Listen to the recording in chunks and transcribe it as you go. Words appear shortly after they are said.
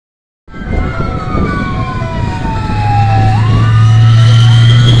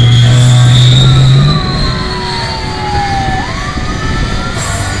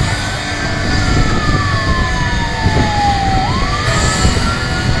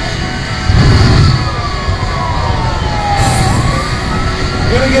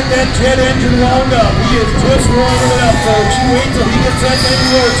get that jet engine wound up. He is just warming it up, folks. You wait till he gets that thing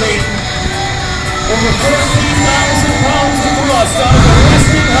rotating. Over 14,000 pounds of thrust out of the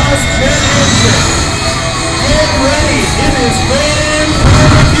Westinghouse jet engine. Get ready. It is man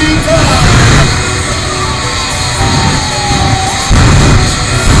barbecue time.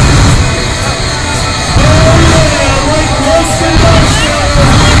 Oh yeah, like roasted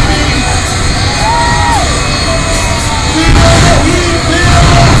marshmallows, baby. We know the heat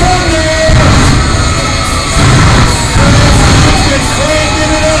build from there. He's been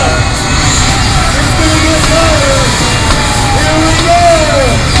cranking it up. It's gonna get louder. Here we go.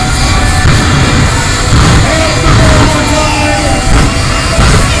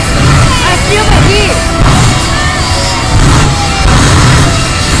 I feel the heat.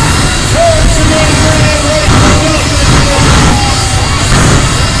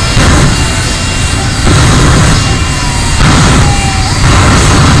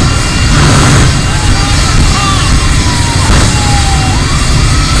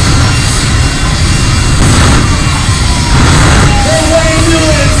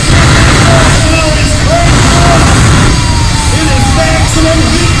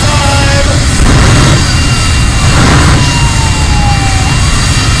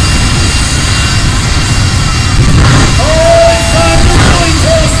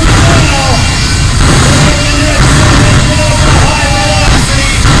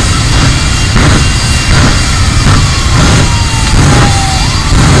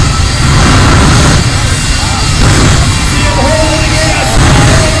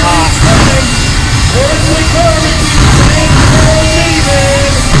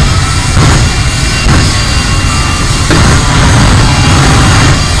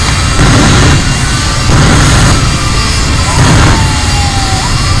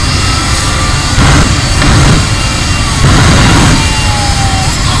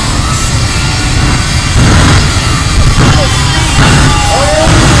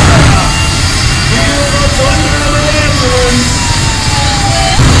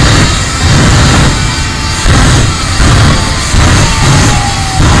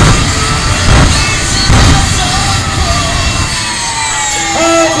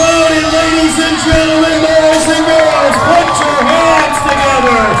 Gentlemen, boys and girls, put your hands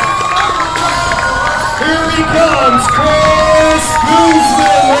together. Here he comes, Chris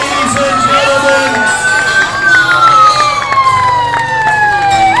Guzman, ladies and gentlemen.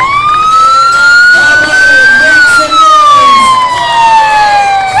 How about it? Make some noise.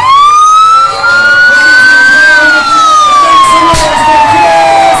 Ladies and gentlemen, make some noise for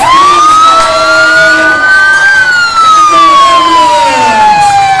Chris Guzman and the ambulance.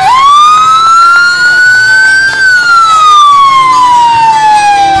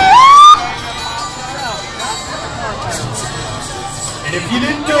 And if you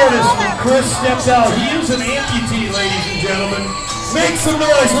didn't notice when Chris stepped out, he is an amputee, ladies and gentlemen. Make some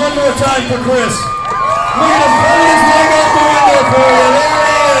noise one more time for Chris. Look at him pulling his leg out the window for you. There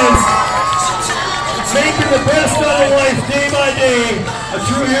he is. Making the best out of life day by day. A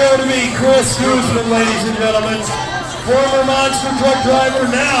true hero to me, Chris Guzman, ladies and gentlemen. Former monster truck driver,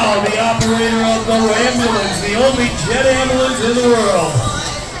 now the operator of the ambulance, the only jet ambulance in the world.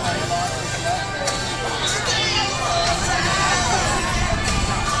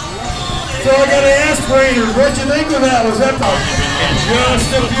 So I got to ask Rainer, what'd you think of that? Was that in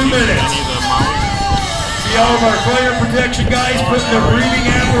just a few minutes? See all of our fire protection guys putting their breathing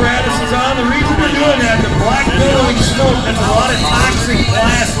apparatuses on. The reason we're doing that, the black billowing smoke, has a lot of toxic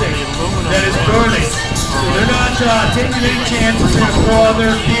plastic that is burning. So they're not taking any chances to throw on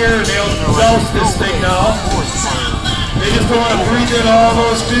their gear and they'll douse this thing now. They just don't want to breathe in all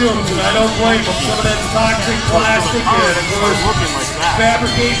those fumes, and I don't blame them. Some of that toxic plastic and, of course,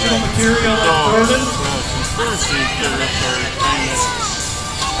 fabricational material that's burning. Conspiracy theorists are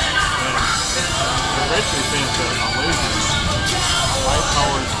saying that they're basically saying that a laser,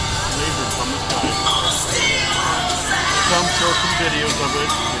 high-powered laser from the sky. Some show some videos of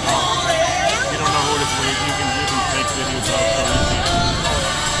it. You don't know who to believe. You can take videos out so easy.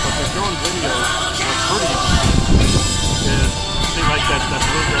 But they're showing videos that's pretty interesting. See, like that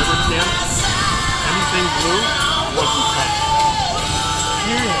blue garbage can? Anything blue wasn't touched.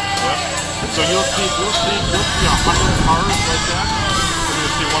 Yep. So you'll see 100 cars like that, and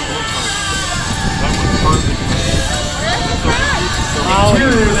you'll see one blue car. That was perfect. The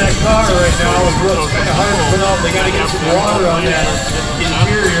interior of that car right now is what's kind of hard to put out. They got to get some water on that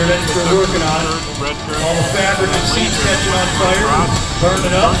interior that they're working on. All the fabric and seats catching on fire,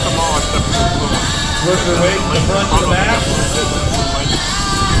 burning up. Working their way from the front to the back.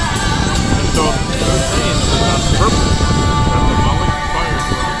 So they're saying that on purpose, that the mullet fires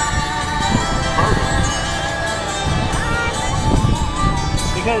were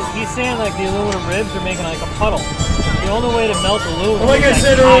like the aluminum ribs are making like a puddle. The only way to melt aluminum. Well, like I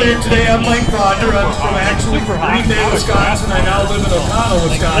said earlier today, I'm Mike Bodner. I'm from actually Green Bay, Wisconsin. I now live in O'Connell,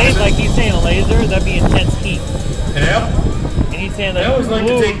 Wisconsin. Like he's saying a laser, that'd be intense heat. Yep. And he's saying that I always like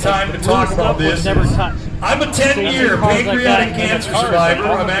to take time to talk about this. Never touched. I'm a 10-year pancreatic cancer survivor.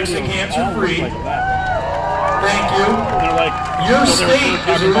 I'm actually cancer-free. Thank you. Your state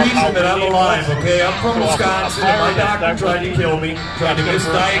is the reason that I'm alive, okay? I'm from Wisconsin, and my doctor tried to kill me, tried to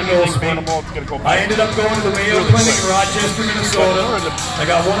misdiagnose me. I ended up going to the Mayo Clinic in Rochester, Minnesota. I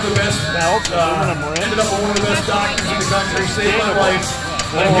got one of the best, ended up with one of the best doctors in the country, saved my life.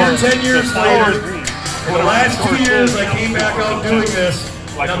 I'm here 10 years later. In the last 2 years, I came back out doing this,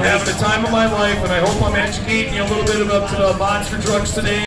 and I'm having the time of my life, and I hope I'm educating you a little bit about monster trucks today.